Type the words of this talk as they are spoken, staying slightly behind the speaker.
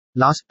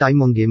Last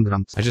time on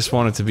GameGrumps. I just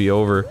want it to be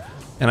over,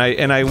 and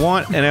I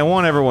want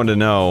everyone to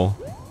know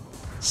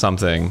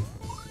something,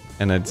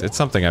 and it's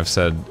something I've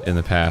said in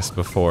the past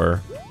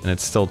before, and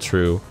it's still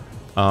true.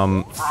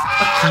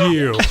 Fuck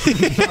you.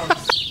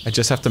 I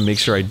just have to make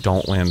sure I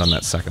don't land on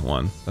that second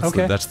one.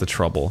 That's the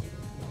trouble.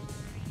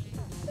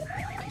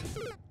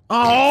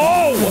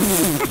 Oh!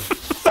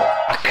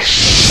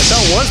 That's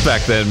how it was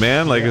back then,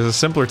 man. Like, it was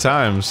simpler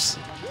times.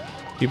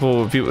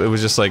 People, it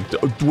was just like,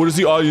 what does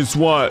the audience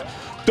want?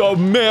 The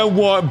man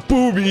want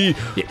booby,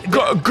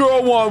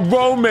 girl want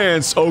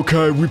romance.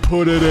 Okay, we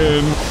put it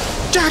in.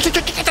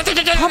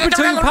 Pop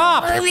until you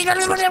pop. All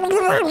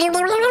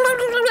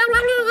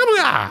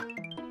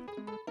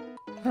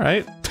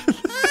right,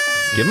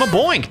 give him a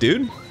boink,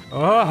 dude.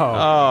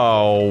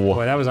 Oh.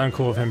 Boy, that was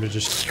uncool of him to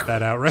just spit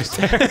that out right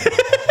there.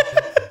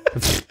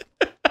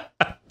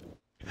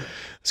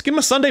 Let's give him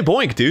a Sunday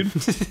boink, dude.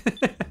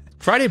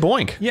 Friday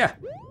boink. Yeah.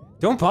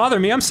 Don't bother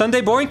me, I'm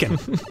Sunday boinking.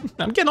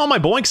 I'm getting all my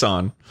boinks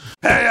on.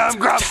 Hey, I'm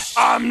Grumps,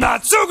 I'm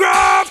not so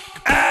Grump,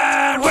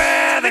 and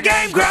we're the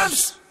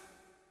GameGrumps.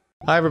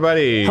 Hi,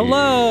 everybody.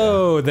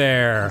 Hello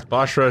there.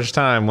 Boss Rush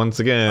time once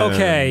again.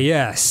 Okay,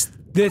 yes.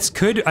 This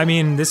could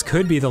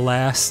be the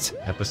last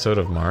episode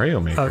of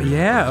Mario Maker. Oh,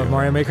 yeah, of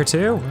Mario Maker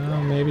 2.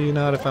 Well, maybe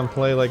not if I'm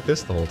playing like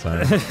this the whole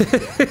time.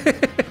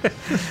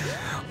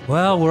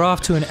 Well, we're off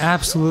to an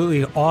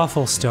absolutely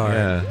awful start.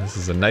 Yeah, this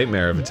is a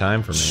nightmare of a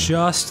time for me.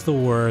 Just the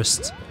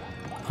worst.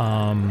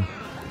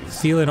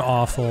 Feeling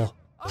awful.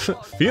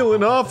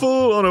 Feeling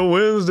awful on a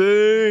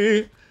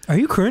Wednesday. Are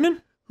you crooning?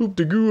 Hoop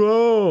to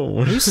go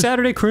on. Are you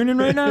Saturday crooning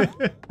right now?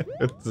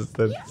 It's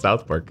that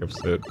South Park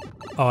episode.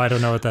 Oh, I don't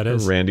know what that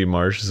is. Randy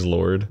Marsh is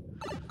Lord.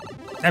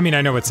 I mean,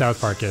 I know what South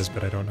Park is,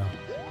 but I don't know.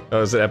 Oh,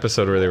 it was an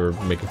episode where they were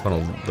making fun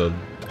of the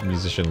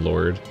musician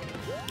Lord.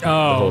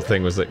 Oh. The whole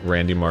thing was that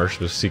Randy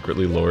Marsh was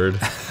secretly Lord.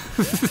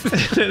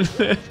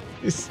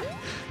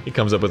 He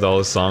comes up with all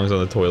his songs on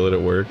the toilet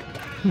at work.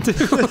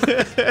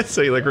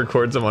 So he like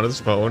records them on his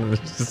phone and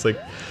it's just like,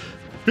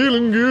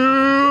 feeling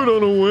good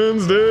on a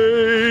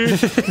Wednesday.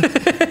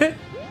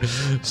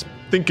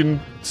 Thinking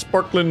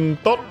sparkling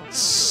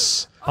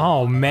thoughts.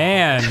 Oh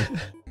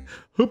man.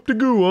 Hope to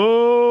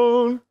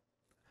go on.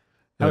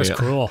 That was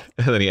cruel.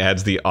 And then he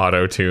adds the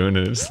auto-tune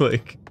and it's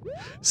like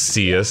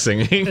Sia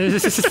singing.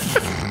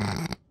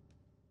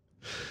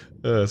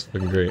 Oh, that's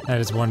fucking great.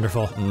 That is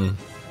wonderful.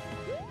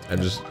 I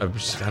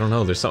don't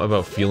know, there's something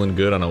about feeling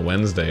good on a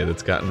Wednesday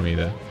that's gotten me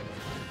to...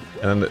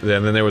 And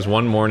then there was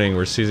one morning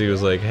where Susie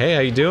was like, hey,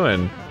 how you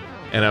doing?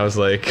 And I was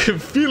like,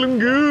 feeling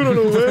good on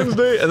a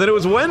Wednesday? And then it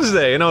was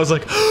Wednesday, and I was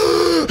like,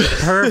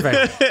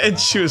 perfect. And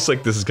she was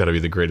like, this has gotta be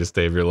the greatest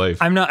day of your life.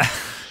 I'm not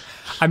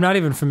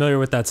even familiar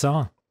with that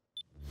song.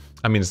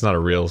 I mean, it's not a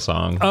real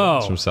song. Oh.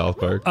 It's from South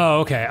Park. Oh,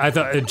 okay. I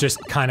thought it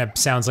just kind of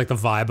sounds like the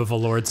vibe of a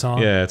Lord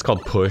song. Yeah, it's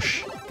called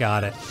Push.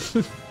 Got it.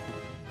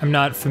 I'm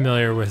not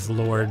familiar with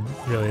Lord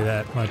really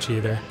that much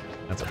either.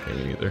 That's okay,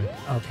 me either.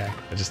 Okay.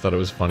 I just thought it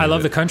was funny. I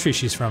love the country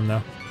she's from,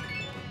 though.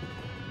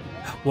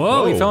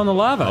 Whoa, he fell in the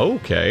lava.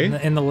 Okay.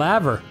 In the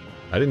laver.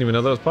 I didn't even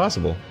know that was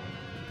possible.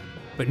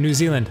 But New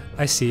Zealand,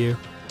 I see you.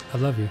 I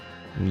love you.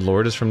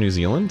 Lord is from New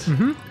Zealand?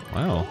 Mm-hmm.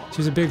 Wow.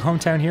 She's a big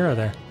hometown hero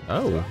there.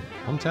 Oh,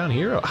 hometown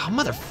hero. Oh,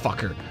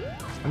 motherfucker.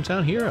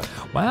 Hometown hero.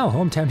 Wow,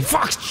 hometown.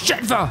 Fuck, shit,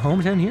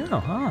 hometown hero,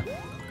 huh?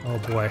 Oh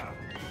boy.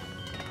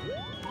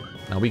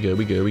 No, we good,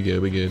 we good, we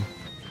good, we good.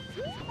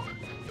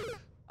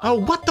 Oh,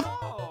 what the?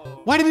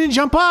 Why didn't it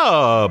jump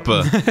up?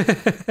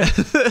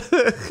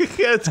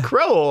 It's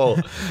cruel.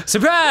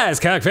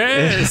 Surprise,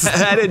 cockface!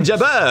 I didn't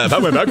jump up. I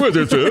went backwards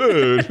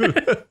instead.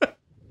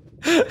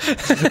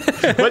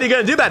 What are you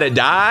gonna do about it?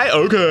 Die?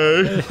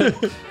 Okay.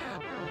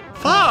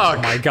 Fuck! Oh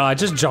my god,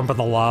 just jump in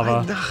the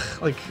lava.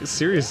 Like,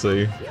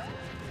 seriously.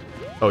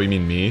 Oh, you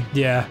mean me?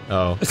 Yeah.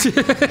 Oh.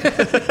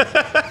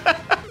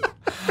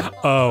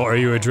 Oh, are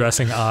you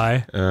addressing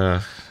I?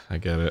 I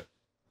get it.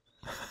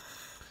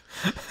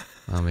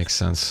 That makes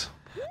sense.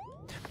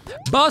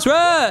 Boss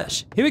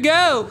Rush! Here we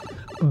go!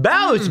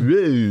 Boss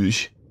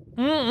Rush!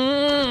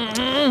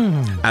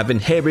 I've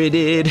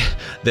inherited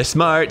the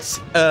smarts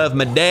of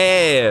my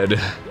dad.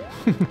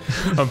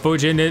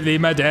 Unfortunately,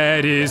 my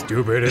dad is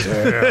stupid as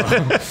hell.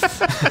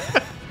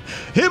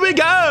 Here we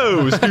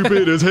go!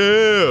 Stupid as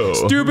hell!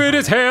 Stupid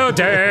as hell,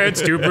 Dad!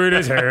 Stupid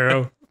as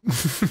hell!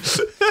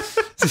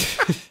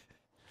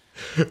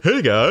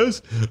 Hey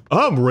guys,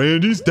 I'm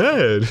Randy's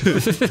dad.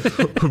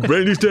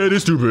 Randy's dad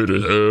is stupid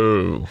as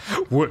hell.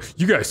 What?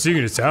 You guys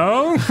singing a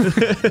song?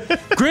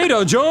 Great,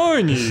 I'll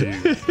join you.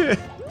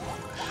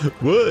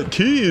 What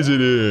key is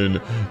it in?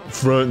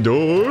 Front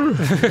door?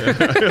 I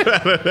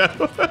don't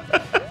know.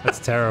 That's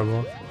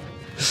terrible.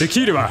 The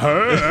key to my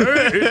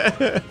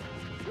heart.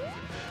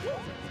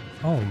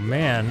 Oh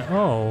man,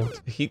 oh.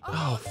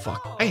 Oh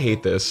fuck, I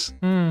hate this.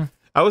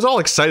 I was all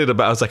excited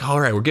about. I was like, "All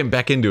right, we're getting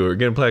back into it. We're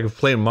getting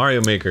playing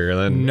Mario Maker." And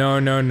then no.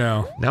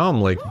 Now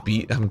I'm like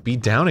I'm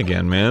beat down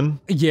again, man.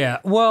 Yeah.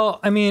 Well,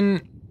 I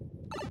mean,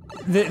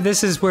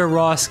 this is where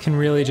Ross can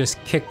really just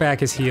kick back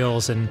his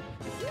heels and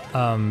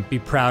be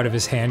proud of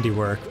his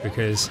handiwork,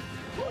 because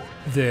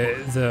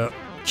the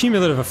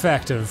cumulative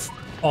effect of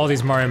all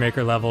these Mario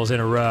Maker levels in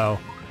a row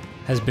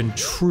has been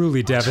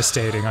truly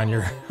devastating on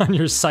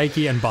your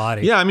psyche and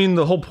body. Yeah, I mean,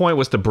 the whole point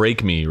was to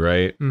break me,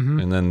 right?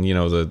 And then, you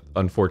know, the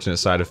unfortunate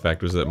side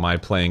effect was that my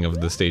playing of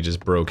the stages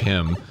broke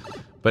him.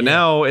 But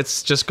now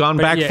it's just gone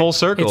back full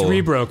circle. It's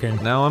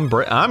rebroken. Now I'm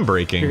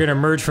breaking. You're gonna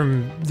emerge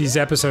from these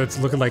episodes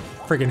looking like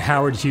friggin'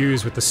 Howard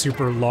Hughes with the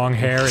super long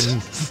hair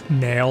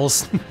and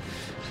nails.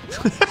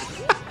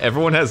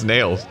 Everyone has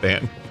nails,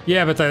 Dan.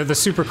 Yeah, but the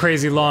super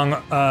crazy long,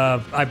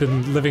 I've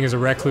been living as a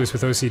recluse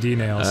with OCD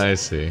nails. I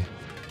see.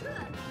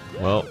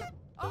 Well.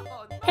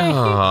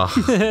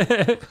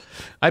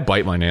 I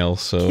bite my nails,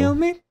 so... Kill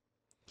me?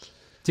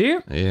 Do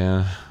you?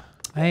 Yeah.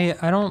 I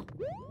don't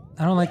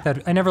like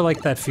that. I never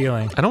liked that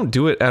feeling. I don't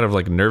do it out of,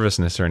 like,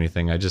 nervousness or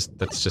anything.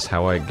 That's just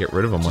how I get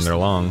rid of them when they're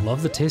long.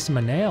 Love the taste of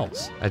my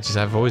nails.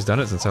 I've always done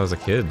it since I was a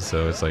kid,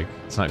 so it's like,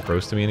 it's not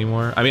gross to me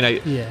anymore. I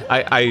mean,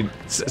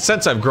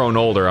 since I've grown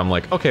older, I'm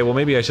like, okay, well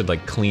maybe I should,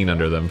 like, clean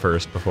under them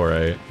first before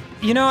I...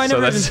 You know,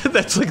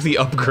 that's like the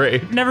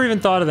upgrade. Never even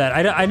thought of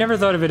that. I never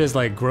thought of it as,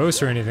 like,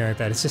 gross or anything like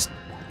that. It's just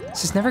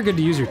never good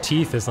to use your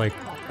teeth as, like,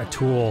 a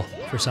tool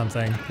for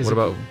something. What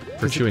about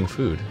for chewing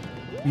food?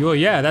 Well,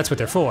 yeah, that's what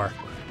they're for.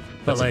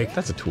 But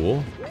that's a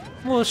tool.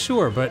 Well,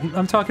 sure, but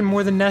I'm talking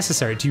more than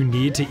necessary. Do you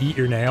need to eat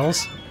your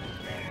nails?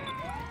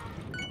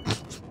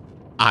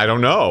 I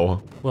don't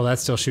know. Will that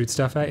still shoot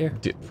stuff at you?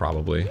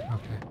 Probably.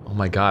 Okay. Oh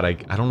my god, I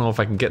don't know if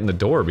I can get in the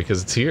door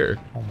because it's here.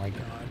 Oh my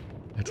god.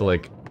 I have to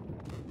like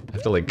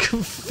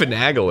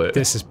finagle it.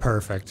 This is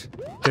perfect.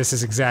 This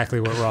is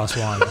exactly what Ross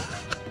wanted.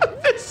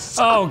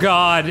 Oh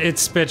god, it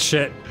spit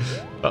shit.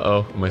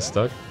 Uh-oh, am I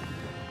stuck?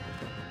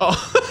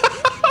 Oh.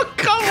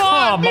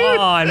 Come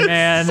on,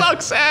 man.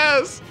 Sucks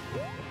ass.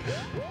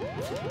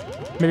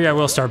 Maybe I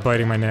will start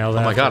biting my nails.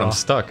 Oh my god, I'm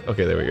stuck.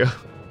 Okay, there we go.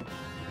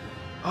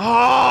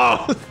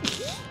 Oh!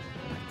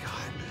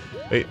 God.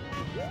 Wait.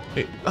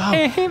 Oh.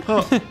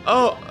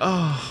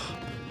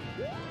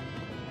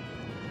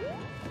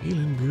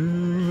 Feeling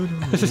good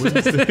on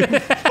Wednesday.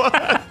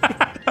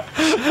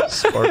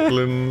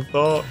 Sparkling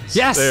thoughts.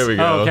 Yes! There we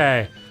go.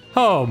 Okay.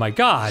 Oh my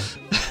god.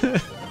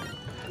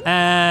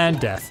 And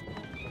death.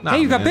 Nah,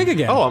 hey, you got big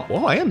again. Oh,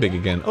 I am big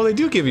again. Oh, they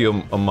do give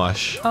you a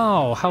mush.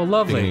 Oh, how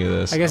lovely. Of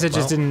this. I guess it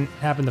just didn't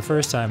happen the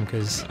first time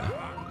because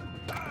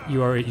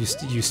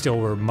you still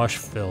were mush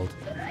filled.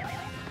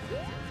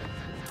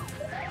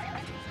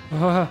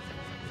 Oh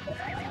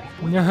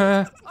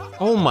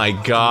my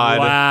god.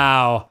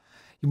 Wow.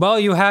 Well,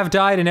 you have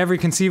died in every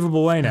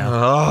conceivable way now.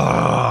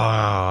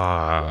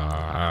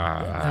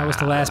 That was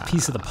the last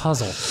piece of the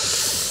puzzle.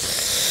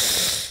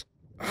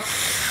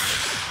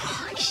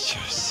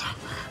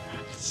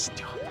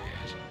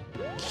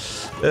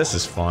 This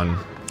is fun.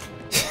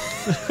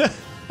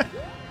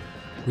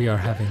 We are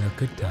having a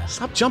good time.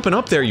 Stop jumping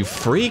up there, you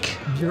freak!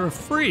 You're a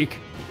freak.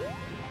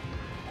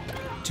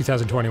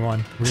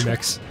 2021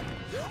 remix.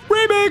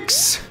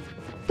 Remix!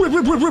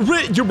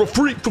 You're a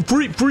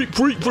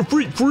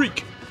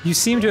freak! You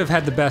seem to have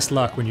had the best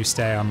luck when you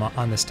stay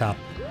on this top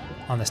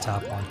one.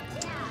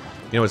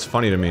 You know, it's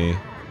funny to me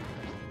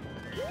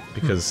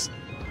because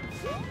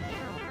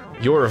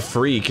You're a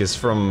Freak is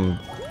from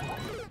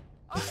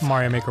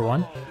Mario Maker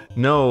 1?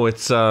 No,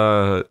 it's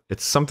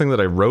something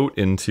that I wrote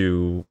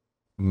into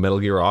Metal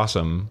Gear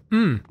Awesome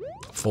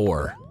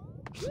 4.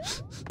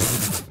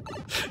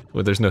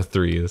 Well, there's no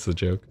 3, that's a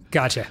joke.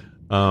 Gotcha.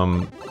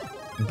 But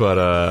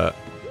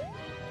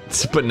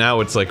now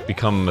it's like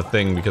become a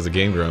thing because of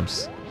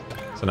GameGrumps.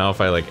 So now if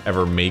I like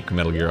ever make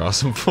Metal Gear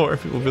Awesome 4,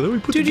 people will be like, we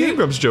put the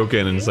GameGrumps joke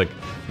in, and it's like,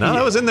 no,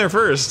 that was in there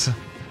first.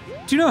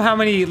 Do you know how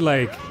many,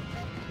 like,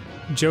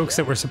 jokes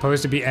that were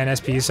supposed to be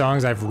NSP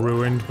songs I've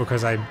ruined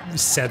because I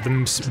said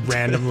them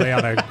randomly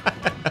on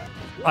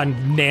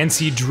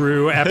Nancy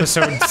Drew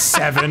episode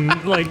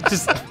 7, like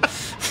just.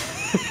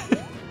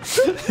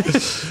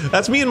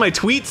 That's me and my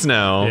tweets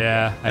now.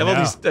 Yeah, I have all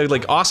these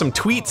like awesome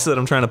tweets that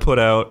I'm trying to put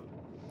out.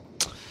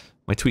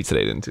 My tweet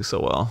today didn't do so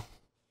well.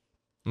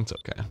 It's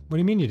okay. What do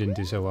you mean you didn't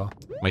do so well?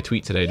 My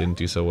tweet today didn't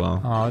do so well.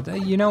 Oh,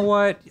 you know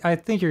what? I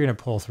think you're gonna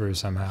pull through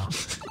somehow.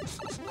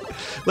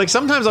 Like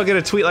sometimes I'll get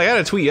a tweet. Like I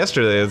got a tweet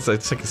yesterday. It's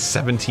like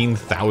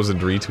 17,000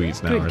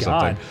 retweets now. Good or God.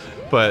 something.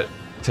 But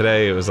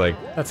today it was like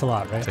that's a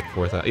lot, right? It's like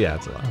 4,000. Yeah,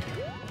 it's a lot.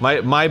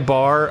 Okay. My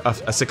bar,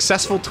 a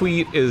successful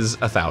tweet is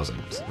 1,000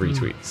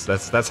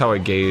 retweets. That's how I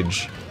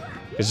gauge.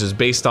 It's just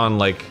based on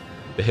like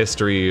the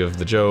history of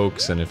the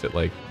jokes and if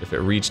it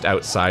reached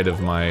outside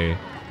of my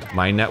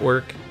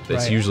network,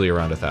 it's usually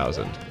around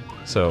 1,000.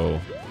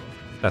 So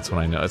that's when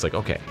I know it's like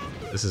okay,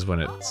 this is when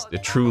it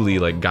truly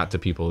like got to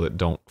people that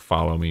don't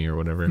follow me or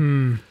whatever.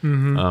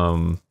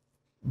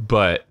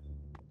 But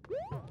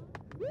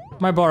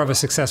my bar of a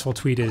successful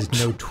tweet is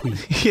no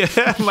tweet.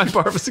 Yeah, my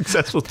bar of a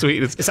successful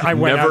tweet is I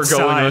went never outside.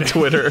 going on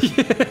Twitter.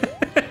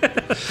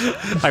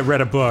 I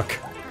read a book.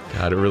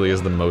 God, it really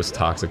is the most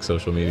toxic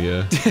social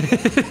media.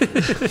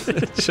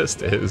 It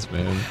just is,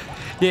 man.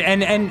 Yeah,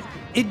 and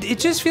it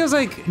just feels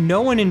like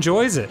no one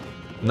enjoys it.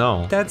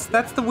 No. That's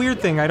the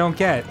weird thing I don't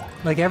get.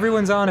 Like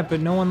everyone's on it, but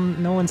no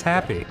one's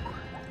happy.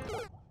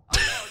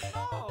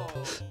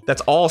 That's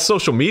all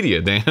social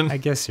media, Dan. I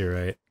guess you're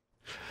right.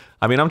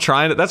 I mean, I'm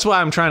trying to. That's why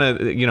I'm trying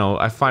to. You know,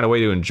 I find a way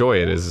to enjoy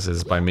it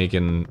is by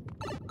making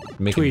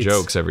Tweets.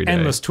 jokes every day.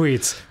 Endless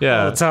tweets.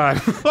 Yeah. All the time.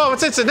 Well,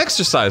 it's an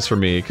exercise for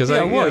me because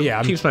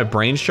it keeps my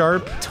brain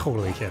sharp.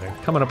 Totally kidding.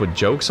 Coming up with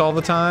jokes all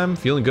the time,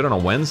 feeling good on a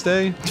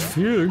Wednesday.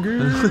 Feeling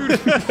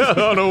good.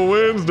 On a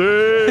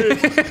Wednesday,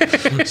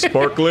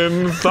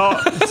 sparkling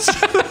thoughts.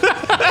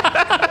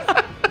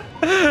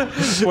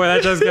 Boy,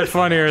 that does get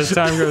funnier as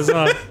time goes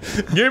on.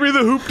 Give me the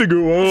hoop to go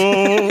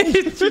on.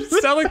 You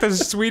sound like the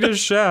Swedish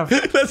chef.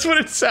 That's what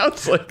it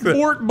sounds like.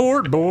 Bort.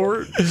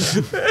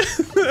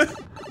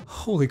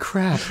 Holy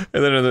crap.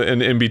 And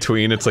then in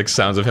between, it's like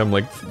sounds of him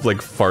like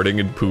farting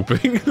and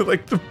pooping.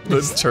 Like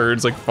the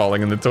turds like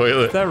falling in the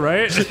toilet. Is that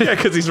right? Yeah,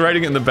 because he's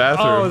writing it in the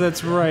bathroom. Oh,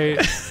 that's right.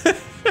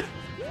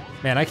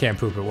 Man, I can't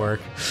poop at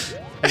work.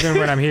 Even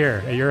when I'm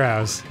here at your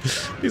house.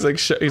 He's like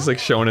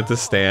showing it to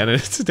Stan,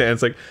 and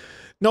Stan's like,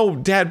 "No,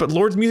 Dad, but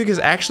Lord's music is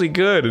actually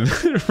good."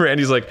 And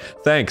Randy's like,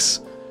 "Thanks."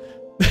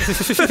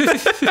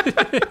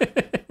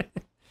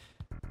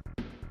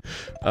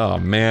 Oh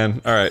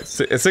man! All right,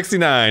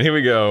 69. Here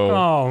we go.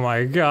 Oh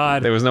my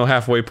god. There was no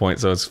halfway point,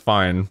 so it's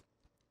fine.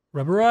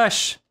 Rubber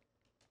Rush.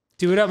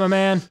 Do it up, my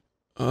man.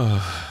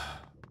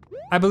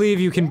 I believe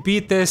you can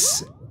beat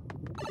this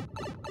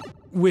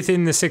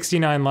within the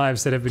 69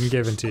 lives that have been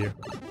given to you.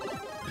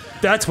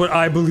 That's what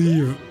I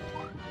believe.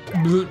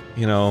 You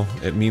know,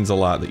 it means a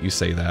lot that you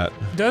say that.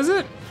 Does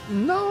it?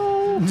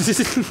 No.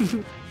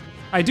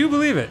 I do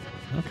believe it.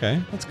 Okay,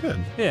 that's good.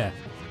 Yeah.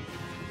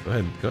 Go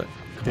ahead. Go ahead.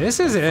 This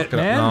is it,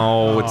 man.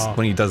 No, Oh. it's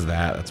when he does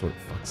that. That's what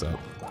fucks up.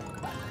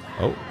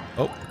 Oh.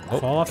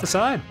 Fall off the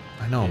side.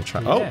 I know. I'm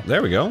trying. Yeah. Oh,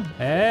 there we go.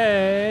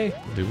 Hey.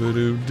 Do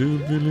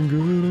feeling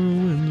good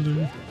on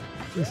Wednesday.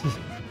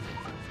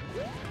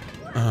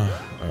 All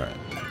right.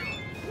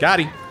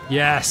 Got him.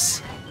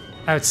 Yes.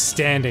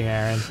 Outstanding,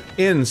 Aaron.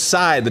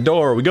 Inside the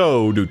door we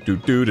go. Why'd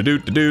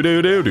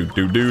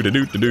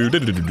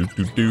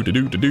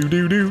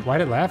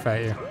it laugh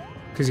at you?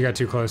 Because you got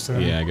too close to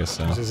them? Yeah, I guess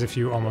so. It's as if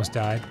you almost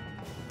died.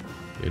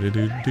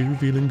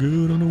 Feeling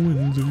good on a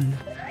Wednesday.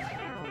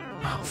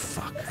 Oh,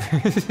 fuck.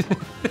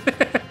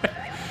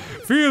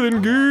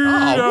 Feeling good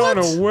on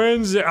a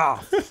Wednesday. Oh,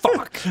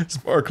 fuck.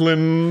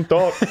 Sparkling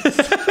thoughts.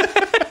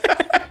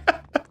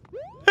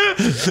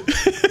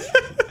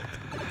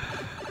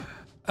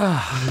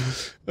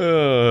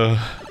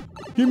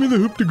 Give me the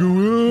hoop to go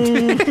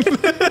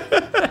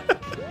on.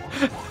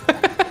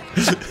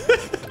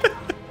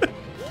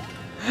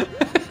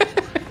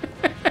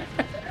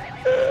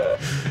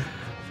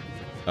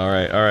 All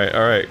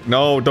right.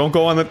 No, don't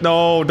go on the.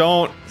 No,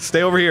 don't.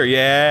 Stay over here.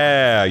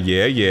 Yeah.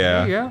 There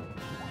you go.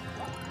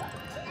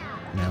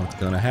 Now it's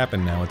gonna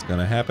happen. Now it's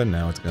gonna happen.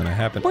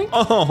 Boink.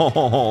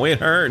 Oh, it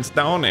hurts,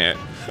 don't it?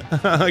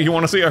 You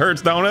want to see it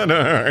hurts, don't it?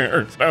 It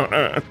hurts, don't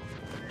it?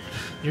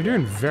 You're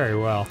doing very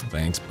well.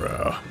 Thanks,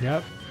 bro.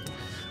 Yep.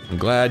 I'm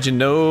glad you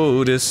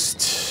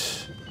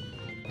noticed.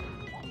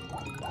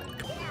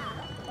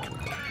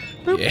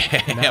 Boop.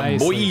 Yeah,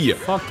 Nicely boy.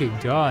 fucking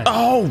done.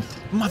 Oh,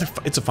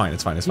 motherfucker. It's fine.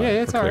 It's fine. Yeah,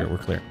 it's We're clear. alright. We're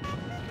clear.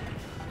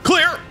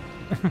 Clear!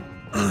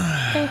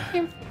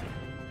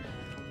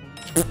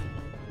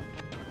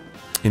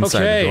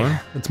 Inside Okay, the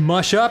door. let's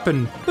mush up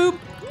and boop.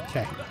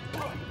 Okay.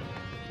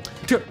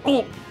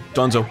 Oh,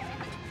 Dunzo.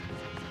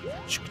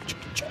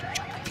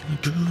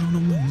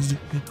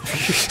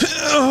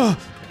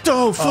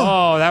 Oh, fuck.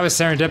 oh, that was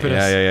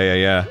serendipitous.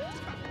 Yeah.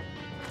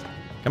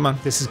 Come on.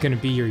 This is gonna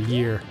be your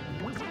year.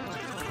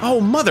 Oh,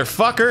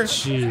 motherfucker.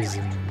 Jeez,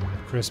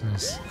 and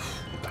Christmas.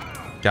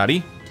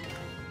 Gotti.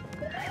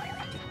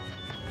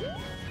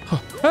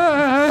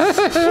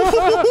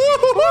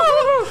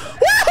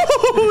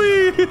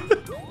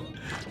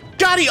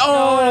 Gotti.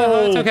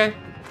 Oh, It's okay.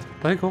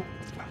 Play it cool.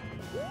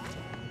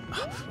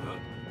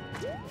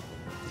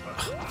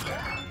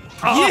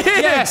 Oh, Yeah,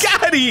 yes!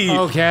 Gotti.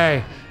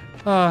 Okay.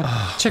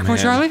 Checkpoint, man.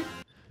 Charlie?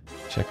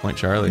 Checkpoint,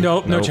 Charlie.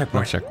 Nope, no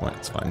checkpoint. No checkpoint.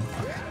 It's fine.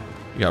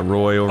 You got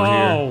Roy over here.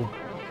 Oh,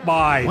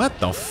 my What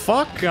the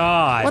fuck?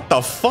 God. What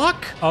the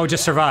fuck? Oh,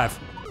 just survive.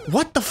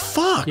 What the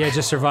fuck? Yeah,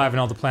 just survive and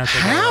all the plants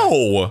will go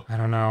away. How? I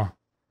don't know.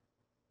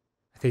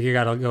 I think you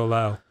gotta go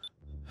low.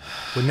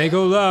 When they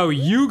go low,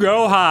 you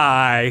go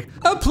high.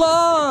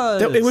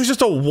 Applause! It was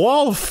just a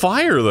wall of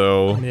fire,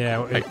 though.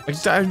 Yeah,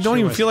 I don't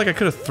even was. feel like I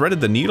could have threaded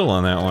the needle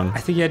on that one. I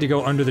think you had to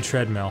go under the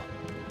treadmill,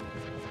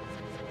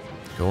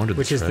 Go under the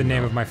which is the name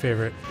treadmill. of my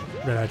favorite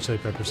Red Hot Chili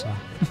Peppers song.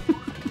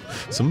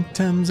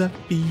 Sometimes I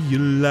feel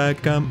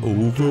like I'm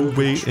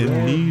overweight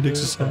and need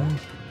exercise.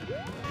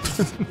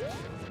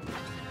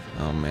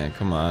 Oh man,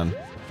 come on.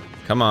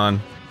 Come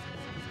on.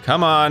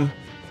 Come on.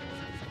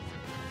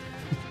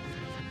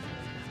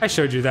 I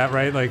showed you that,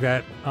 right? Like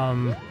that,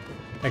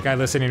 That guy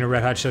listening to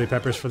Red Hot Chili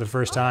Peppers for the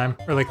first time,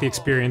 or like the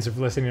experience of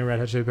listening to Red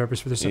Hot Chili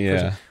Peppers for the first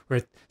time, where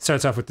it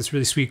starts off with this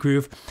really sweet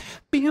groove,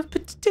 and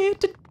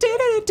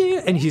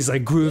he's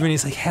like grooving,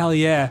 he's like, hell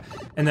yeah,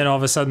 and then all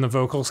of a sudden the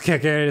vocals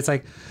kick in, and it's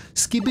like,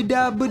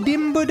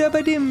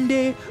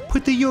 skibidi-ba-dim-ba-da-ba-dim-day,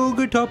 put the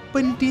yogurt up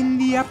and in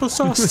the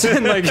applesauce,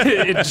 and like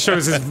it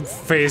shows his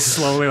face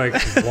slowly, like,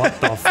 what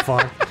the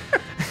fuck?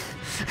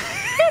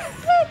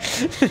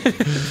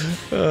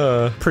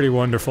 Pretty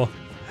wonderful.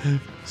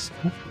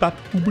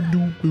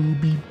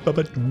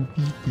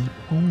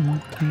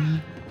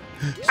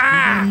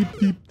 Ah!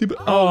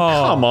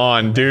 Oh, come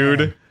on,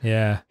 dude.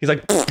 Yeah. He's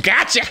like,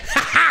 gotcha!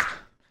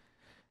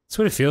 That's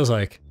what it feels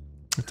like.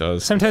 It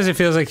does. Sometimes it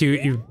feels like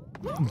you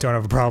don't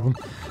have a problem.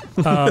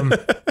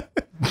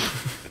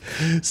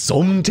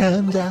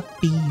 Sometimes I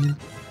feel...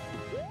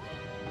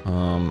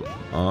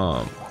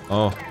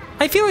 oh.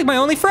 I feel like my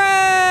only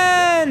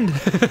friend!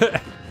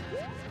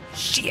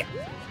 Shit.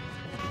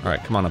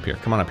 Alright, come on up here,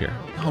 come on up here.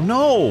 Oh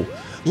no!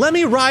 Let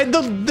me ride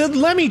the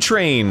Lemmy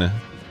train!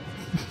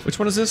 Which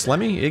one is this?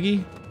 Lemmy?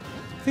 Iggy?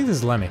 I think this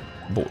is Lemmy.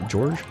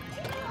 George?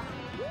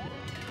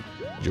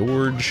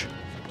 George.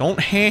 Don't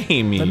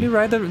hang me. Let me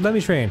ride the Lemmy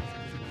train.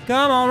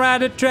 Come on,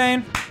 ride the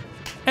train.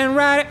 And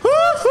ride it.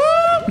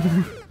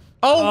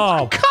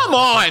 Oh, come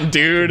on,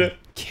 dude!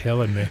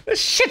 Killing me. This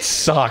shit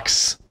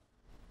sucks.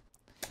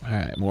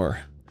 Alright,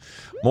 more.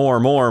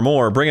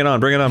 More. Bring it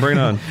on, bring it on, bring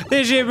it on.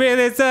 This shit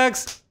really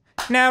sucks.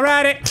 Now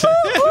ride it.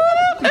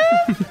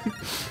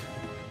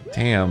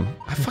 Damn.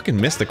 I fucking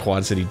miss the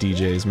Quad City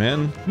DJs,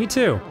 man. Me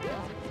too.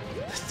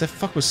 That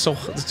fuck was so...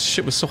 This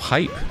shit was so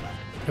hype.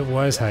 It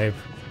was hype.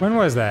 When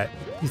was that?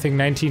 You think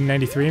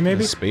 1993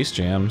 maybe? Space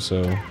Jam,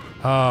 so...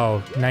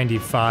 Oh,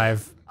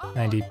 95,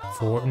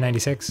 94,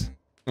 96?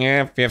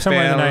 Yeah, if you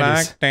Somewhere in feel the 90s.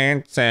 like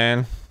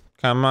dancing,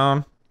 come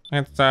on,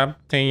 it's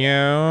up to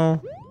you.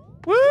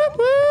 Woo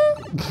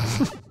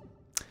woo!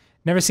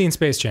 Never seen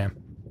Space Jam.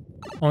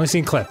 Only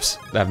seen clips.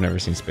 I've never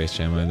seen Space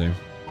Jam either.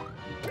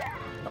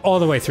 All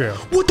the way through.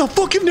 What the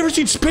fuck? You've never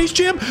seen Space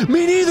Jam?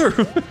 Me neither!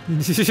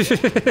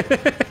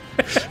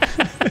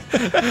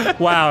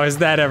 Wow, is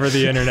that ever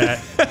the internet?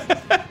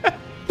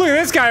 Look at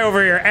this guy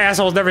over here,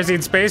 asshole's never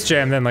seen Space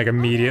Jam. Then like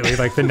immediately,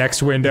 like the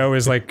next window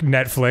is like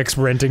Netflix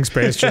renting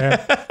Space Jam.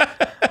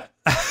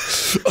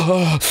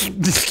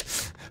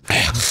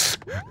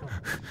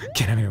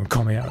 Can't even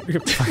call me out.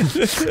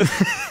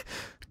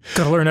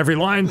 Gotta learn every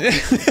line.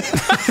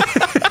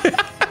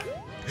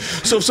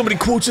 So if somebody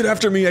quotes it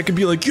after me, I can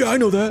be like, yeah, I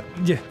know that.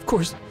 Yeah, of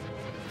course.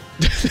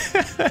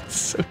 That's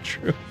so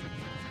true.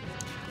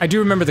 I do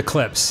remember the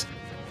clips.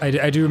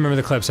 I do remember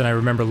the clips, and I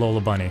remember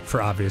Lola Bunny,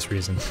 for obvious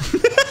reasons.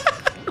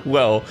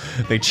 Well,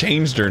 they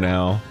changed her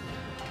now.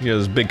 You know,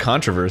 there's big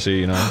controversy,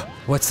 you know.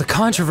 What's the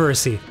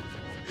controversy?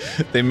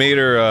 They made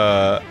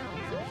her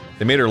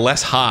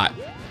less hot,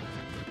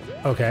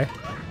 Okay.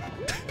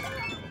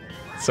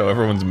 so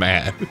everyone's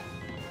mad.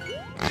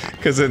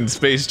 Cause in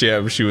Space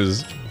Jam, she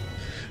was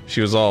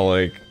all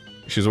like,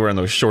 she was wearing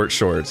those short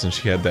shorts and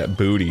she had that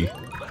booty.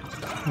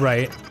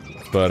 Right.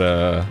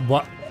 But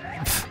What?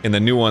 in the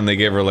new one they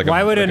gave her like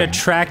Why would an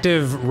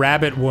attractive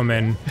rabbit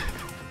woman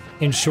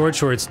in short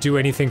shorts do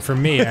anything for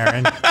me,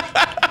 Aaron?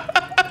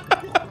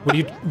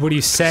 What are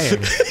you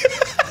saying?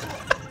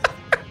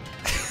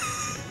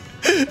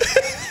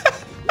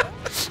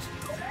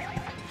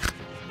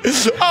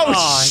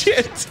 Oh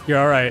shit! You're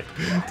alright.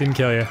 Didn't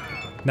kill you.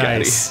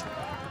 Nice.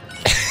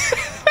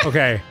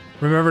 Okay.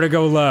 Remember to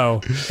go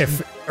low.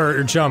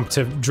 Or jump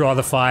to draw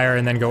the fire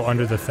and then go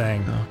under the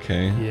thing.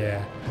 Okay.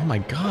 Yeah. Oh my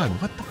god,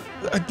 what the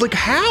like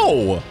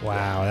how?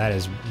 Wow, that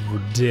is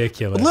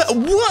ridiculous. What?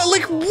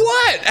 Like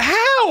what?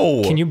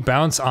 How? Can you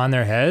bounce on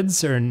their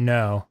heads or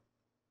no?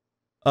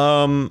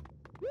 Yeah,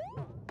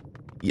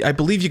 I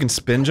believe you can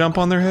spin jump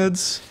on their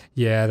heads.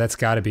 Yeah, that's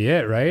gotta be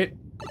it, right?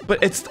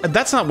 But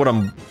that's not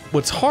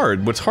what's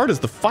hard. What's hard is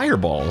the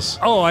fireballs.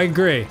 Oh, I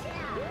agree.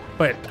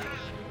 But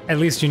at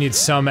least you need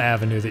some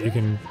avenue that you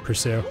can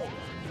pursue.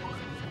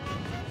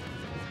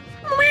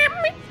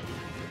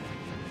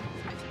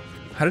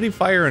 How did he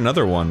fire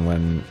another one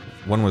when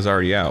one was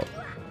already out?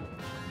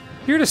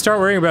 You're gonna start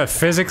worrying about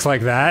physics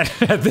like that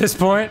at this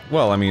point?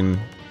 Well, I mean,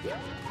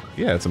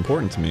 yeah, it's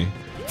important to me.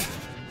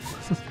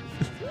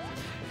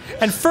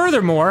 And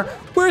furthermore,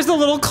 where's the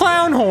little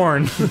clown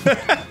horn?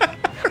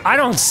 I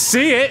don't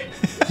see it.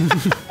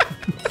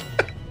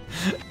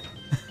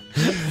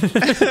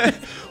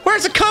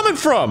 Where's it coming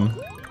from?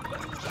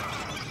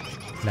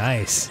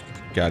 Nice.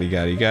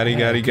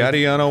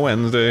 Gotti on a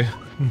Wednesday.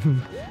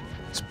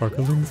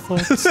 Sparkling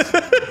thoughts.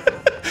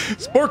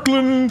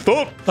 Sparkling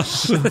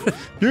thoughts. Give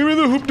me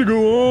the hoop to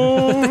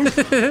go on.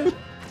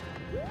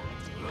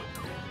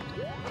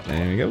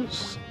 There he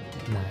goes.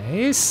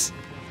 Nice.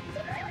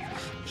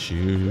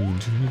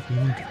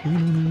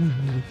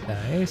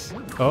 Nice.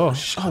 Oh.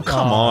 Oh,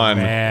 come on.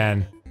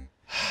 Man.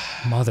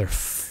 Mother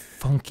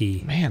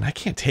funky. Man, I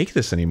can't take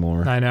this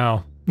anymore. I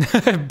know.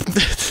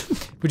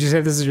 Would you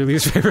say this is your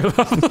least favorite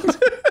level?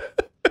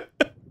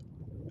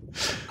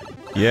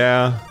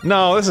 Yeah.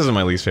 No, this isn't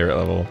my least favorite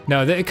level.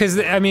 No, because,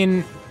 I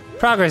mean,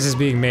 progress is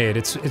being made.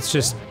 It's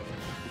just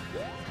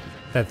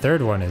that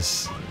third one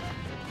is.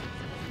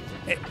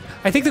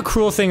 I think the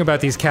cruel thing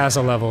about these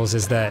castle levels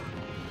is that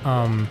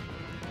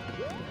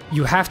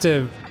you have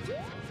to.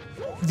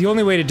 The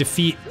only way to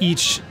defeat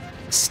each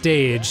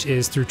stage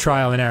is through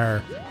trial and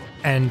error,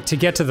 and to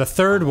get to the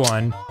third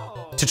one,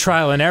 to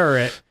trial and error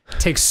it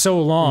takes so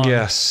long.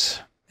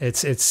 Yes.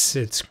 It's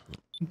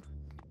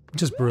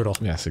just brutal.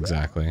 Yes,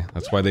 exactly.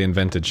 That's why they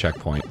invented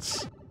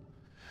checkpoints.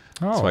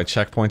 Oh. That's why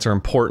checkpoints are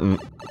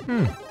important.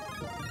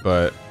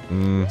 But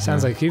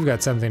Sounds like you've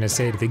got something to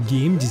say to the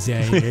game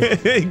designer.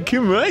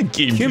 come on,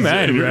 game Come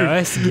on,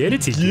 Ross, get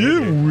it together.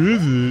 Get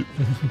with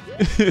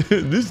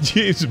it. This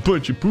game's a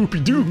bunch of poopy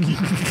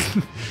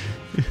dookie.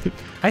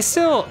 I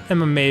still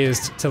am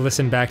amazed to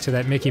listen back to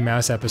that Mickey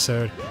Mouse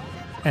episode,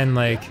 and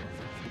like,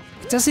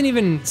 it doesn't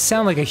even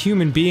sound like a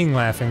human being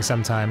laughing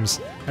sometimes.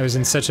 I was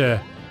in such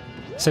a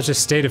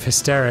state of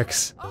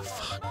hysterics.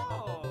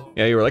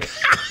 Yeah, you were like,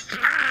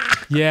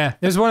 Yeah,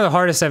 it was one of the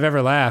hardest I've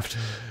ever laughed.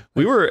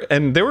 we were,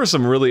 and there were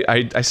some really,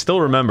 I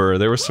still remember,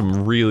 there were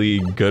some really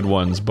good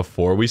ones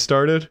before we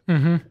started.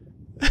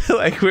 Mm-hmm.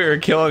 Like, we were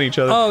killing each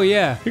other. Oh,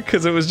 yeah.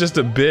 Because it was just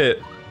a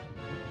bit,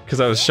 because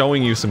I was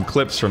showing you some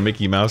clips from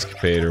Mickey Mouse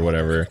Capade or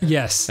whatever.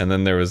 Yes. And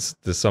then there was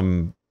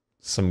some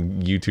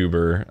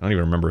YouTuber, I don't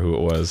even remember who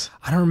it was.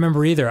 I don't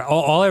remember either.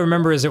 All I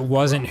remember is it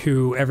wasn't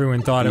who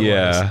everyone thought it was.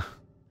 Yeah.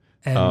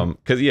 And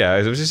Cause yeah,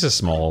 it was just a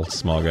small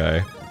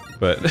guy.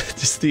 But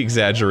just the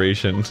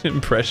exaggeration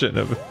impression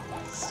of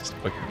it's just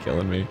fucking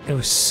killing me. it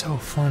was so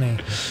funny.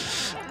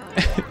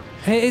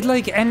 It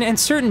like, and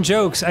certain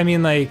jokes, I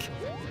mean, like,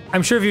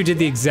 I'm sure if you did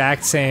the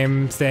exact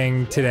same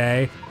thing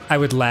today, I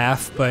would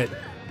laugh, but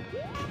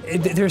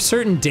there are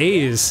certain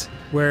days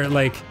where,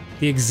 like,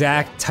 the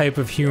exact type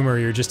of humor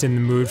you're just in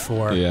the mood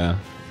for. Yeah.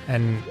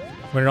 And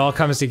when it all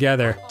comes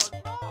together,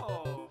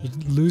 you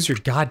lose your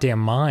goddamn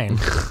mind.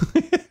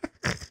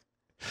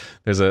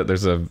 There's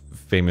a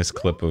famous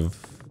clip of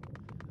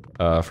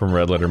from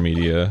Red Letter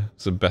Media.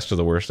 It's the best of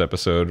the worst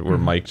episode where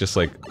Mike just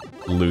like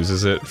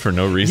loses it for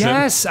no reason.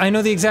 Yes, I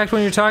know the exact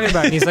one you're talking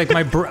about. And he's like,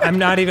 I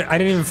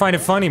didn't even find it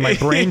funny. My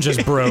brain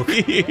just broke.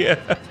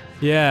 Yeah.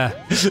 Yeah.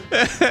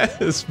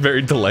 It's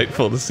very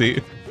delightful to see.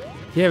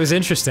 Yeah, it was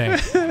interesting.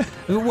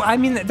 I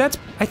mean,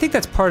 I think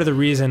that's part of the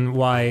reason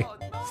why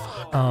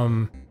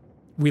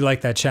we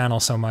like that channel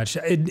so much.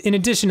 In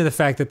addition to the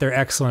fact that they're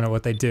excellent at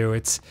what they do,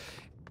 it's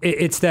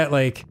that,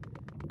 like,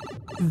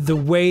 the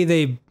way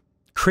they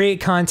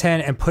create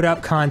content and put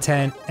up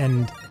content,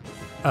 and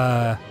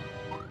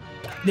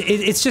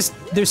it's just,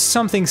 there's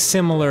something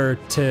similar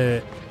to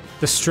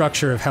the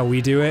structure of how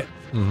we do it,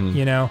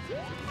 you know,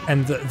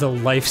 and the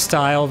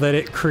lifestyle that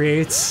it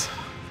creates.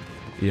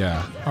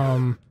 Yeah.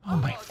 Oh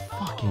my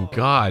fucking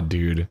god,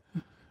 dude.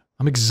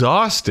 I'm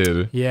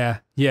exhausted. Yeah,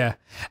 yeah.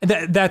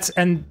 That's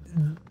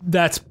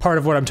part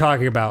of what I'm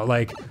talking about.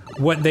 Like,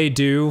 what they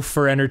do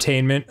for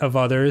entertainment of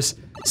others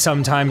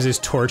sometimes is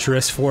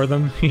torturous for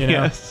them, you know?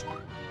 Yes.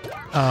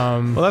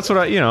 Well, that's what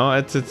I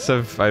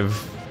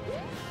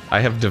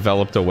have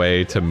developed a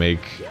way to make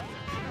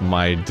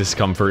my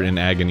discomfort and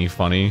agony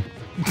funny.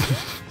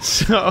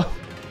 So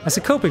That's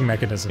a coping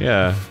mechanism.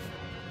 yeah,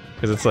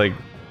 because it's like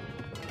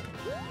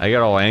I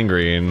get all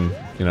angry, and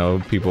you know,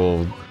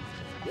 people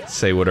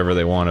say whatever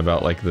they want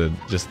about like the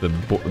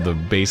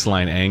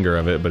baseline anger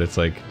of it, but it's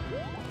like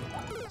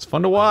it's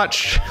fun to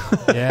watch.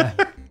 Yeah,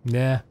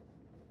 yeah.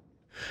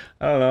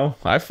 I don't know.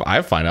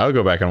 I find I'll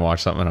go back and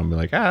watch something and I'll be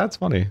like, ah, that's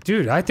funny.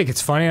 Dude, I think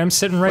it's funny. I'm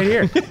sitting right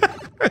here.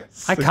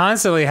 I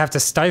constantly have to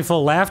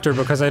stifle laughter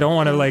because I don't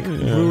want to, like,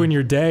 ruin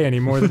your day any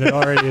more than it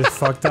already is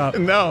fucked up.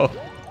 No.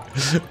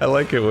 I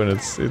like it when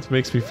it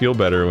makes me feel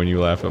better when you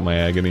laugh at my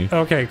agony.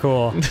 Okay,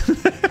 cool.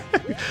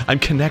 I'm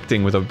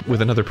connecting with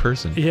another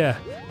person. Yeah.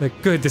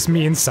 Like, good, this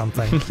means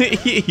something.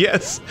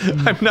 Yes.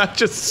 I'm not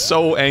just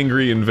so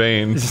angry in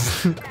vain.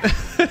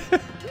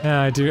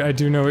 Yeah, I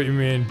do know what you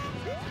mean.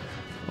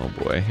 Oh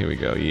boy, here we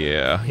go.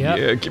 Yeah. Yep.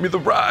 Yeah, give me the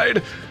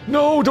ride.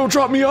 No, don't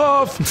drop me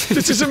off.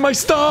 This isn't my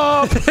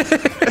stop.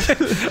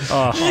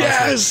 Oh,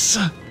 Yes.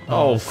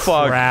 Oh,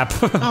 fuck. crap.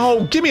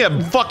 Oh, give me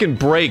a fucking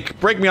break.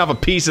 Break me off a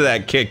piece of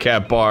that Kit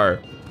Kat bar.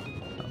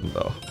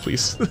 Oh,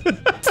 please.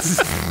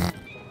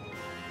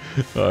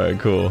 Alright,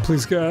 cool.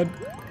 Please, God.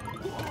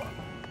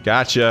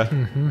 Gotcha.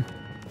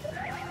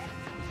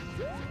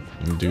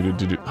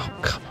 Do. Oh,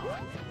 come on.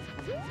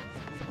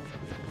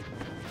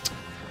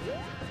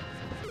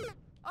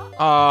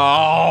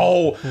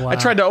 Oh! Wow. I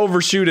tried to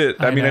overshoot it.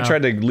 I mean, I know.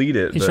 tried to lead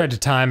it. You but tried to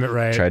time it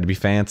right. tried to be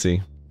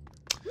fancy.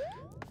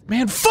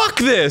 Man, fuck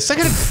this! I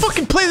gotta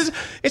fucking play this.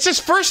 It's this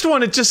first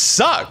one. It just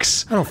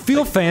sucks. I don't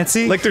feel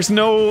fancy. Like, there's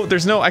no.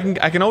 I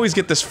can always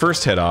get this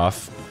first hit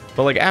off,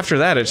 but like after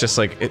that, it's just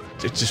like it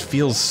just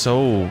feels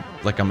so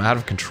like I'm out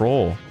of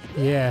control.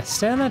 yeah,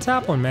 stay on that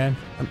top one, man.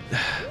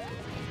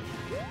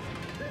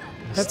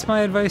 That's my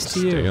advice to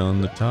Stay you.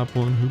 on the top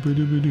one.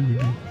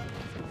 Hoop-a-doo-ba-doo-doo.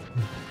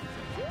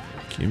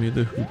 Give me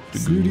the hoop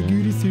Goody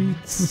goody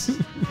thoots.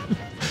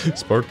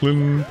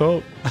 Sparkling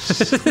thought.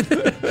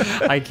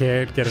 I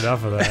can't get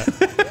enough of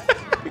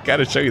that.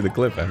 Gotta show you the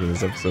clip after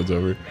this episode's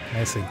over.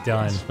 Nicely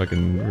done. It's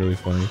fucking really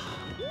funny.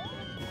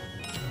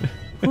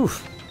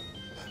 Oof.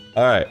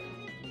 Alright.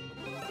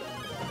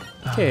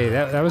 Okay,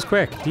 that was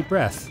quick. Deep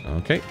breath.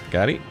 Okay,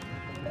 got it.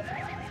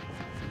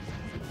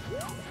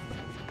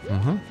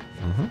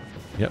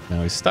 Yep,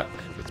 now he's stuck.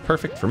 That's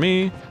perfect for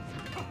me.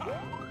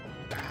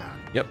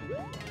 Yep.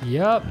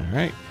 Yup.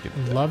 Alright, get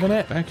Loving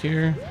it. back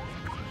here.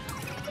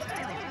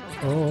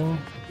 Oh.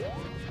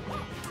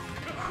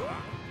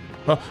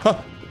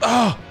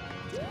 Oh!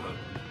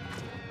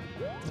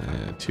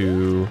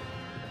 2,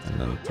 and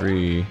then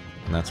 3,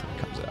 and that's when it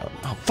comes out.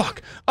 Oh,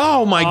 fuck!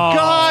 Oh my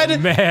god!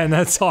 Man,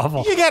 that's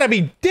awful. You gotta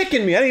be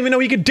dicking me! I didn't even know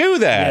you could do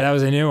that! Yeah, that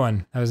was a new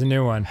one. That was a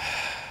new one.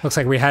 Looks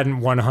like we hadn't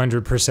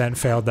 100%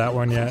 failed that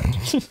one yet.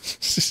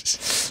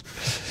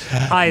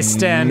 I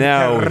stand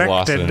now corrected. we've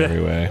lost it in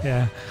every way.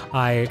 Yeah,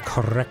 I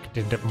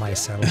corrected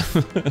myself.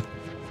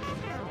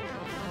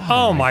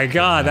 Oh my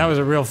god, that was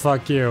a real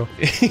fuck you.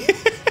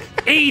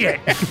 Eat it!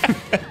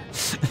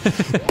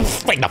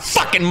 Like the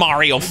fucking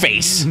Mario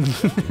face!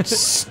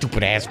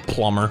 Stupid ass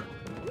plumber.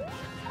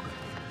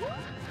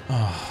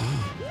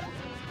 Oh.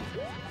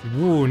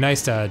 Ooh,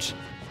 nice dodge.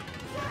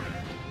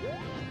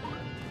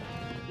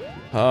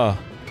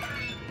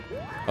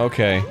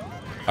 Okay.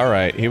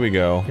 Alright, here we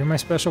go. You're my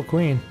special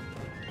queen.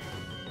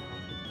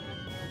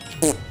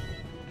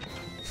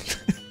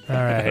 I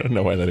Alright. don't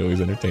know why that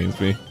always entertains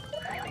me.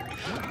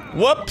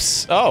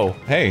 Whoops! Oh,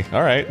 hey,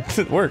 alright.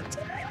 It worked.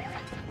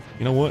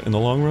 You know what? In the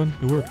long run,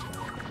 it worked.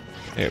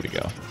 There we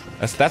go.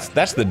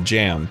 That's the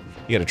jam.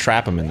 You gotta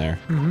trap him in there.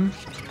 Mm-hmm.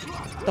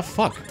 What the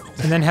fuck?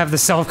 And then have the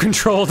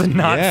self-control to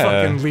not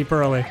fucking leap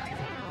early.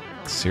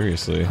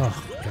 Seriously.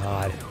 Oh,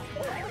 God.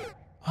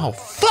 Oh,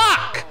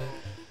 fuck!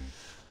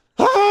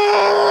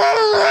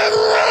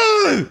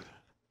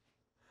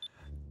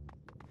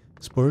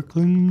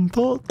 Sparkling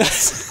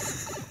thoughts.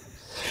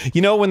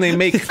 You know when they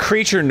make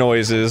creature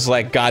noises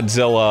like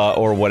Godzilla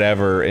or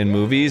whatever in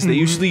movies, they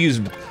usually use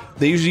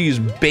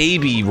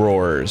baby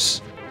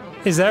roars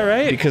Is that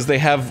right? because they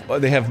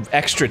have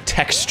extra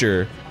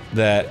texture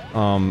that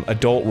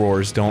adult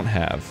roars don't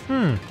have.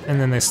 And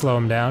then they slow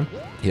him down.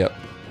 Yep.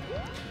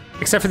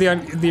 Except for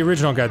the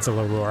original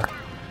Godzilla roar,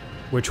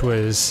 which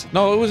was...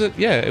 No,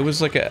 it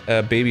was like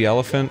a baby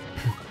elephant.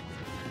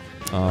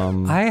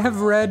 I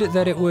have read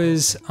that it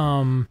was,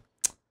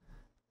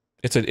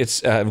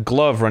 It's a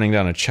glove running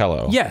down a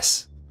cello.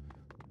 Yes.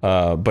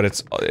 But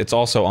it's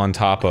also on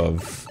top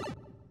of...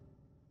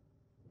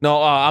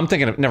 No, I'm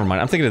thinking of... Never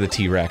mind, I'm thinking of the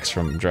T-Rex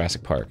from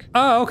Jurassic Park.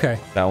 Oh, okay.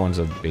 That one's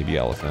a baby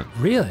elephant.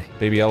 Really?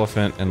 Baby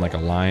elephant and like a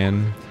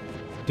lion.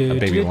 A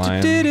baby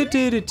lion.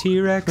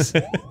 T-Rex.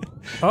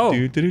 Oh.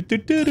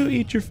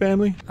 Eat your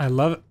family. I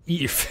love it.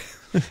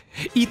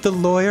 Eat the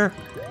lawyer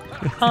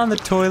on the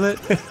toilet.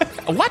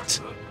 What?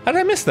 How did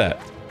I miss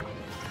that?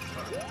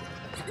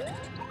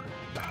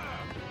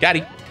 Got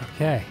it.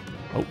 Okay.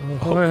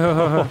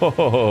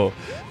 Oh.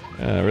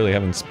 Really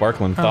having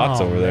sparkling thoughts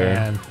over there.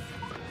 Man.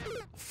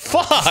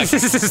 Fuck!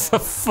 This is the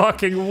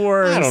fucking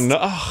worst. I don't know.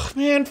 Oh,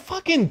 man,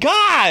 fucking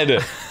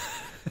God!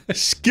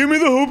 Just give me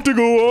the hope to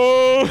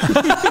go on!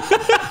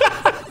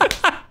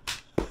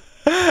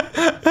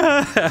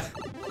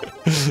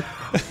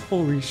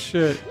 Holy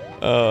shit.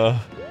 Doop,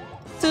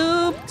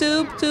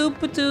 doop, doop,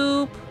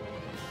 doop.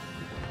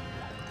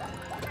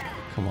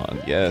 Come on,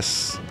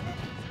 yes.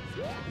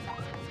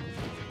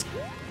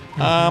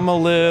 I'm a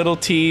little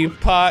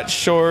teapot,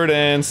 short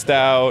and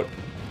stout.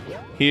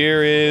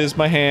 Here is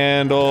my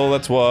handle,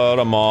 that's what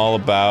I'm all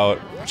about.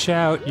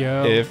 Shout,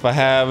 yo. If I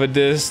have a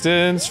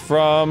distance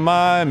from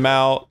my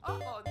mouth,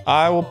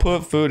 I will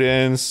put food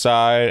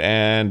inside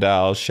and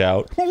I'll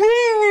shout.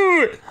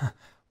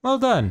 Well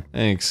done.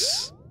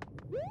 Thanks.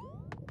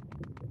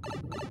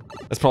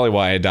 That's probably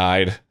why I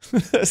died.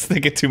 I was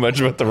thinking too much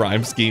about the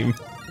rhyme scheme.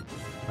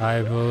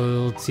 I'm a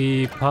little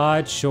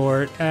teapot,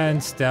 short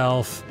and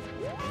stealth.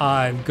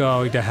 I'm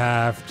going to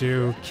have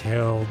to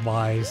kill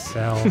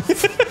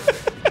myself.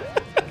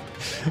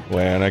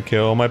 When I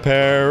kill my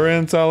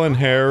parents, I'll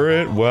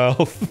inherit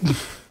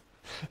wealth.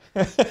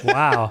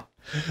 Wow.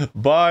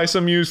 Buy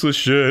some useless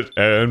shit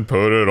and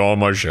put it on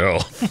my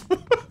shelf.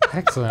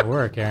 Excellent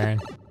work, Aaron.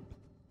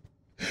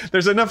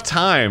 There's enough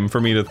time for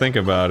me to think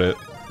about it.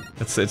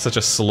 It's such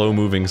a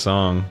slow-moving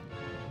song.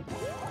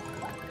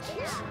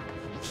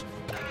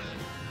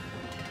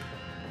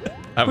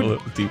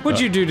 What'd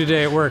you do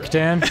today at work,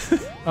 Dan?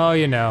 Oh,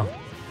 you know.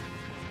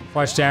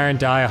 Watched Aaron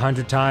die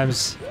 100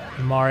 times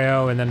in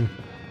Mario, and then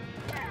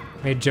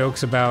made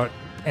jokes about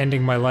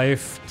ending my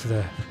life to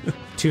the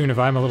tune of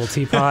I'm a Little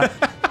Teapot.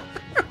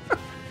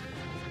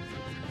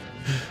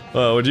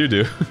 What'd you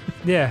do?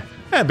 Yeah.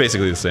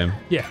 Basically the same.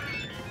 Yeah.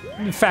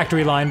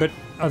 Factory line, but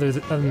other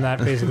than that,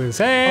 basically the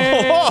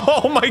same.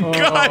 Oh my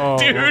god,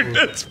 dude,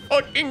 that's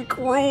fucking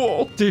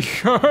cruel.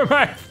 Oh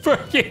my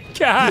fucking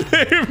god.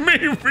 Leave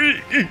me be.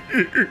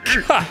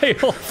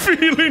 Kyle.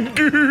 Feeling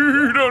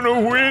good on a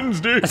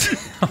Wednesday.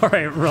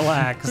 Alright,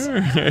 relax.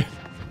 Alright.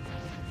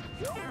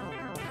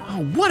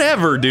 Oh,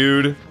 whatever,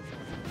 dude.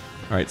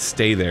 Alright,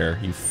 stay there,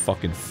 you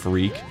fucking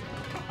freak.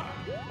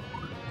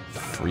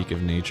 freak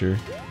of nature.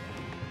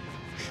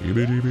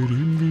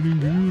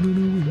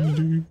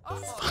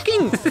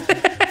 Fucking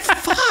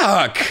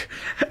fuck!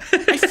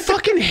 I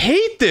fucking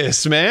hate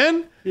this,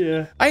 man.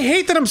 Yeah. I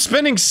hate that I'm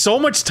spending so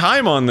much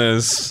time on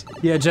this.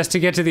 Yeah, just to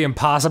get to the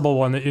impossible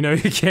one that you know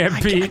you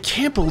can't beat. I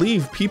can't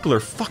believe people are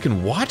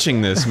fucking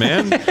watching this,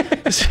 man.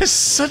 This is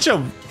such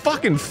a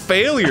fucking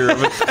failure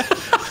of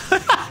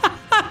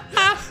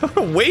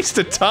a waste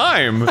of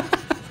time.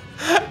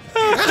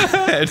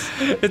 God.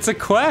 It's a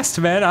quest,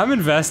 man. I'm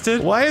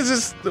invested. Why is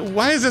this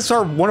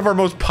one of our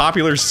most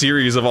popular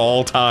series of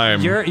all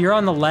time? You're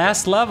on the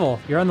last level.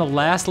 You're on the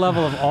last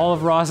level of all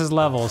of Ross's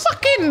levels.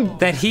 Fucking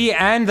that he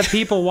and the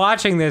people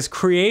watching this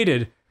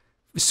created.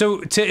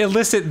 So to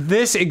elicit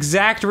this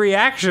exact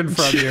reaction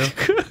from you.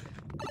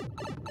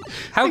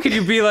 How could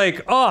you be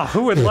like, oh,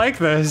 who would like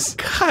this?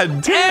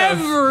 God damn.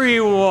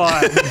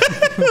 Everyone!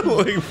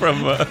 Like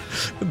from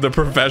The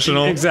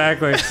Professional.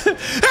 Exactly.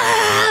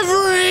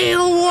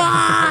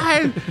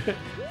 Everyone!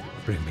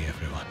 Bring me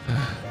everyone.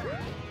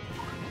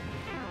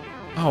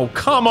 Oh,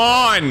 come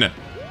on!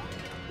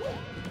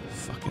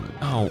 Fucking,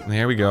 oh,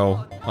 there we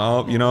go.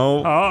 Oh, you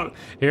know. Oh,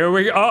 here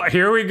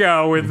we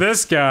go with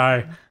this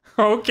guy.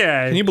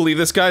 Okay. Can you believe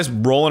this guy's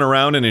rolling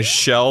around in his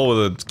shell with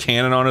a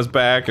cannon on his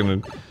back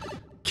and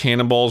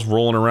cannonballs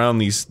rolling around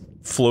these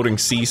floating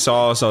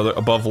seesaws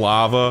above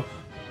lava?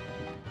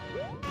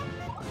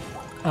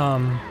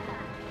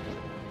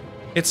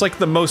 It's like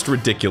the most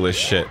ridiculous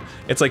shit.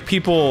 It's like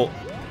people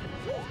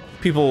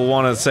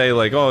want to say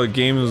like, oh, the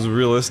game is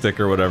realistic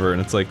or whatever,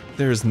 and it's like,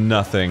 there's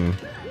nothing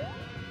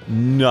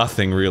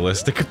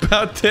realistic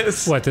about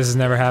this. What, this has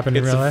never happened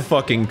in real life? It's a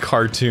fucking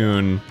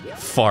cartoon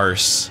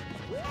farce.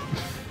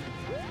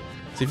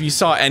 So if you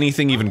saw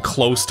anything even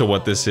close to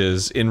what this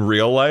is in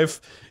real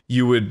life,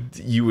 you would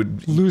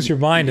lose your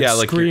mind and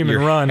scream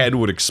and run. Your head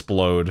would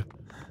explode.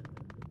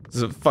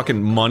 There's a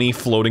fucking money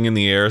floating in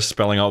the air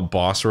spelling out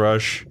boss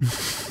rush.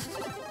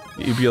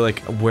 You'd be like,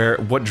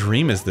 what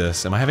dream is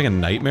this? Am I having a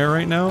nightmare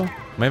right now?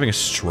 Am I having a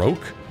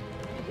stroke?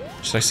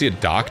 Should I see a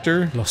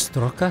doctor? Los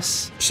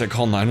trocas? Should I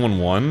call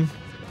 911?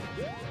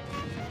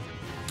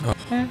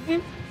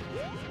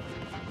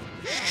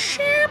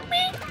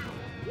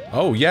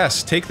 Oh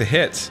yes, take the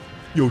hit.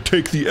 Yo,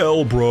 take the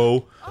L,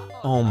 bro.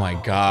 Oh my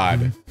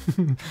god.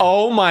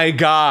 Oh my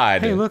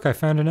god. Hey, look, I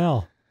found an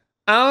L.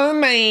 Oh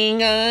my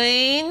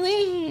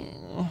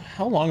god.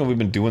 How long have we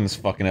been doing this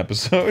fucking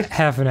episode?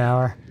 Half an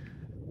hour.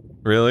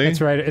 Really? It's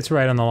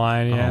right on the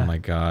line, yeah. Oh my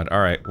god.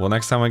 Alright, well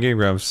next time on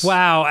GameGrumps.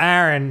 Wow,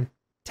 Aaron.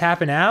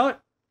 Tapping out?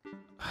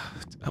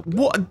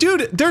 What?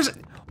 Dude, there's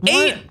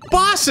 8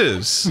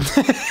 bosses!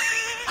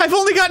 I've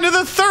only gotten to the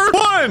 3rd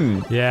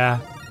one! Yeah.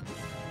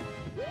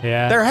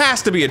 Yeah. There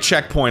has to be a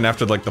checkpoint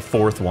after like the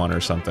 4th one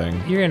or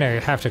something. You're gonna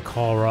have to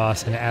call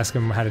Ross and ask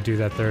him how to do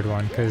that 3rd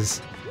one,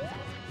 because...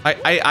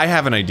 I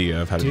have an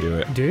idea of how to do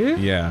it. Do you?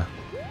 Yeah.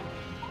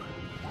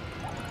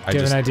 Do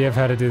you have an idea of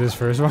how to do this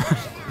first one?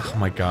 Oh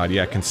my god,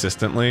 yeah,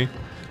 consistently.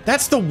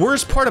 That's the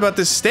worst part about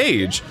this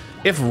stage.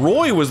 If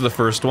Roy was the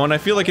first one, I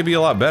feel like it'd be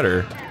a lot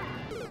better.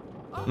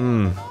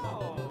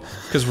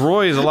 Because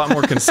Roy is a lot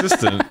more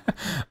consistent.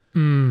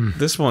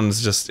 This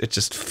one's just, it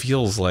just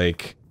feels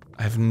like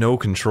I have no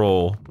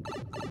control.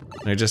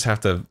 And I just have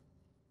to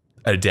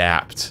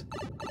adapt.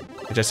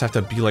 I just have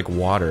to be like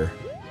water.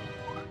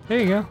 There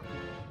you go.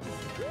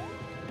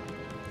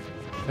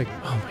 Like,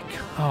 oh my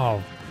god.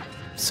 Oh,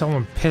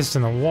 someone pissed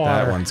in the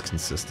water. That one's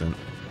consistent.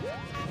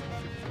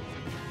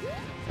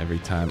 Every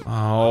time.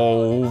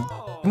 Oh.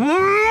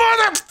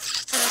 Mother.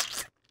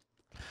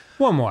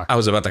 One more. I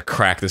was about to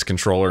crack this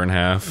controller in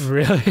half.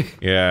 Really?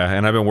 Yeah,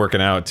 and I've been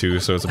working out too,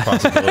 so it's a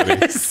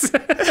possibility.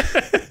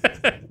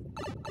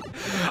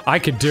 I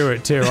could do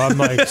it too. I'm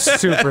like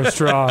super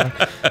strong.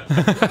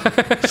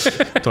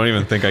 Don't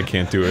even think I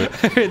can't do it.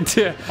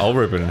 I'll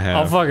rip it in half.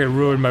 I'll fucking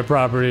ruin my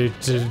property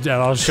and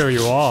I'll show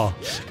you all.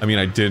 I mean,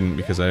 I didn't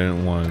because I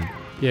didn't want to.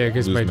 Yeah,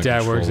 because my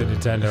dad works at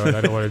Nintendo and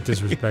I don't want to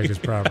disrespect his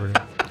property.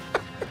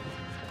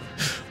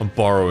 I'm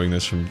borrowing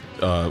this from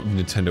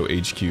Nintendo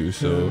HQ,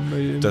 so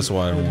that's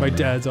why I don't my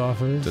dad's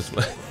office. That's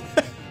why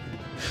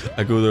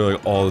I go there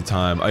like all the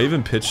time. I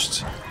even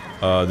pitched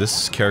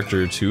this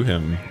character to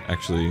him,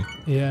 actually.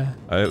 Yeah.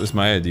 It was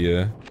my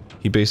idea.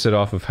 He based it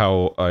off of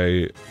how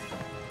I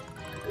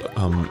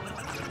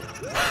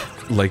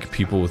like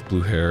people with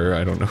blue hair.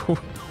 I don't know.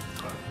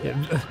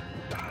 Yeah.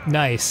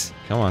 Nice.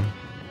 Come on.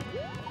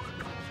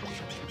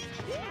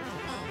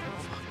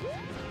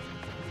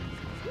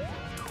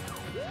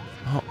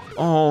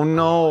 Oh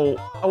no,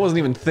 I wasn't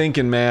even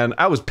thinking, man.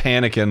 I was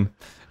panicking.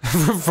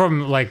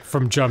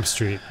 from Jump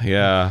Street.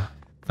 Yeah.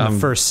 The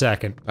first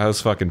second. I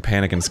was fucking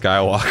panicking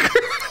Skywalker.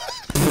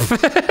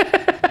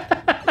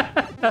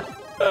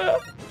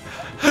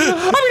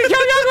 I'm gonna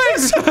kill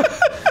younglings!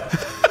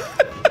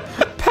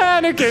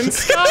 Panicking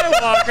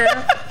Skywalker!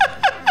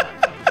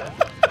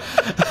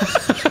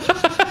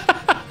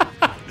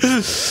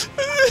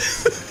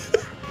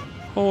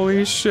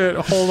 Holy shit,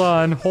 hold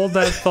on, hold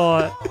that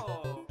thought.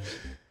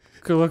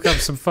 Go look up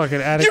some fucking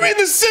Anakin. You mean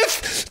the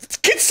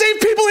Sith can save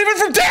people even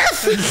from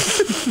death?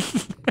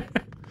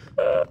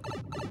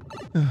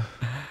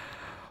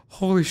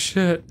 Holy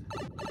shit.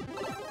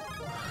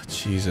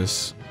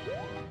 Jesus.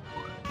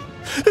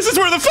 This is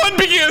where the fun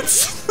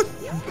begins!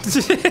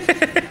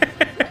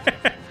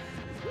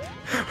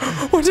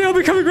 One day I'll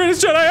become the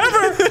greatest Jedi ever!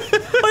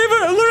 I'll even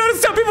learn how to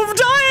stop people from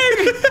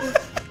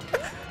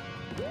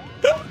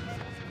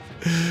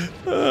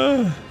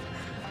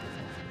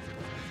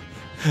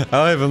dying!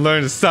 I'll even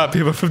learn to stop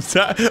people from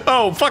dying.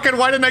 Oh, fucking,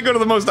 why didn't I go to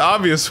the most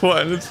obvious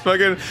one? It's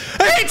fucking,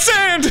 I hate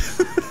sand!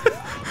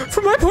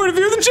 From my point of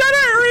view, the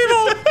Jedi are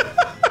evil!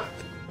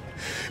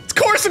 It's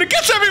coarse and it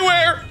gets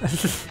everywhere!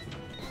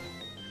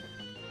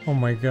 Oh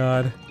my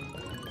god.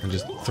 And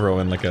just throw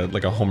in like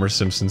a Homer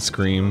Simpson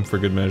scream for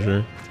good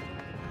measure.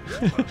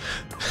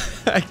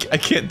 I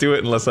can't do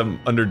it unless I'm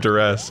under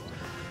duress.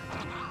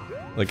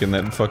 Like in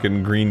that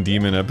fucking Green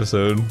Demon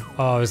episode.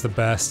 Oh, it was the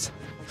best.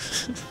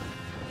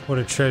 What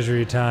a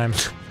treasury time.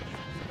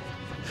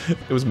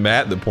 It was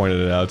Matt that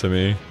pointed it out to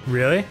me.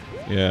 Really?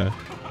 Yeah.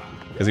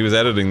 Because he was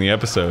editing the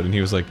episode and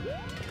he was like,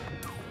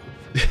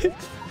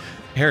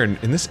 Aaron,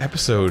 in this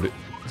episode,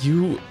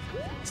 you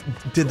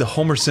did the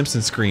Homer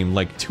Simpson scream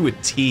like to a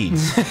T. And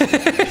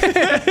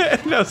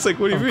I was like,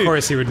 what do you mean? Of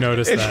course he would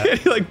notice that. And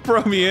he like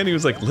brought me in, he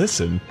was like,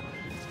 listen,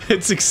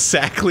 it's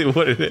exactly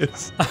what it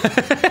is.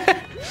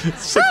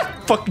 It's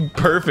like fucking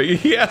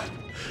perfect, yeah.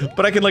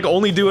 But I can like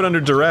only do it under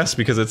duress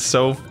because it's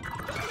so...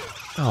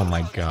 Oh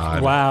my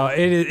god. Wow,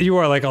 you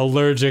are like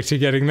allergic to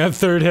getting that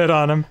third hit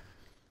on him.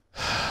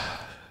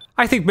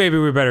 I think maybe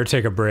we better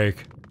take a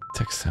break.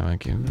 Next time I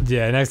can.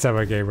 Yeah, next time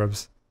I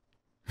GameGrumps.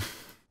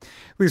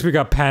 At least we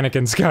got Panic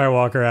and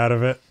Skywalker out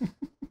of it.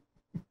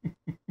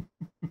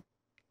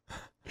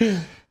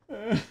 I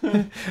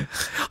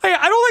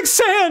don't like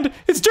sand!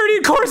 It's dirty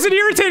and coarse and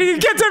irritating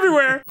and gets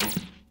everywhere! That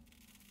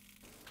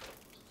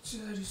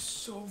is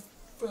so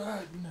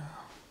fat now.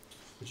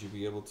 Would you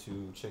be able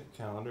to check the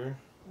calendar?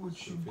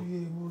 Would you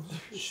be able to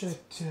check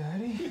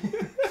Daddy?